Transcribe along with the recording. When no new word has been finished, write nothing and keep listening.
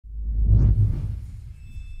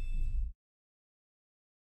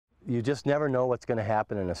you just never know what's going to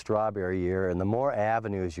happen in a strawberry year, and the more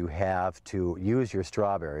avenues you have to use your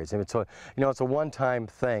strawberries, and it's a, it's a one-time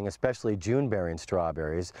thing, especially June-bearing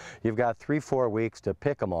strawberries. You've got 3-4 weeks to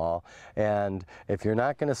pick them all, and if you're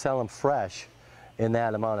not going to sell them fresh in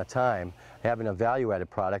that amount of time, having a value-added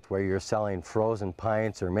product where you're selling frozen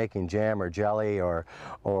pints or making jam or jelly or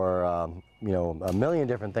a million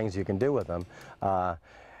different things you can do with them.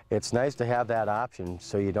 It's nice to have that option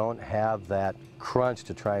so you don't have that crunch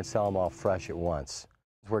to try and sell them all fresh at once.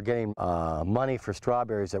 We're getting money for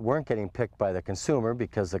strawberries that weren't getting picked by the consumer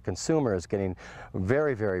because the consumer is getting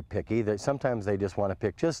very, very picky. Sometimes they just want to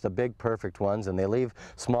pick just the big perfect ones, and they leave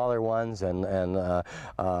smaller ones and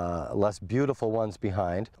less beautiful ones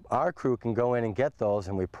behind. Our crew can go in and get those,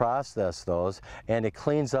 and we process those, and it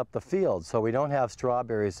cleans up the field so we don't have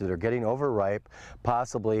strawberries that are getting overripe,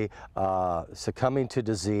 possibly succumbing to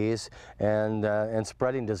disease and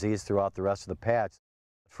spreading disease throughout the rest of the patch.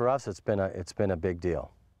 For us, it's been a big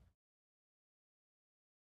deal.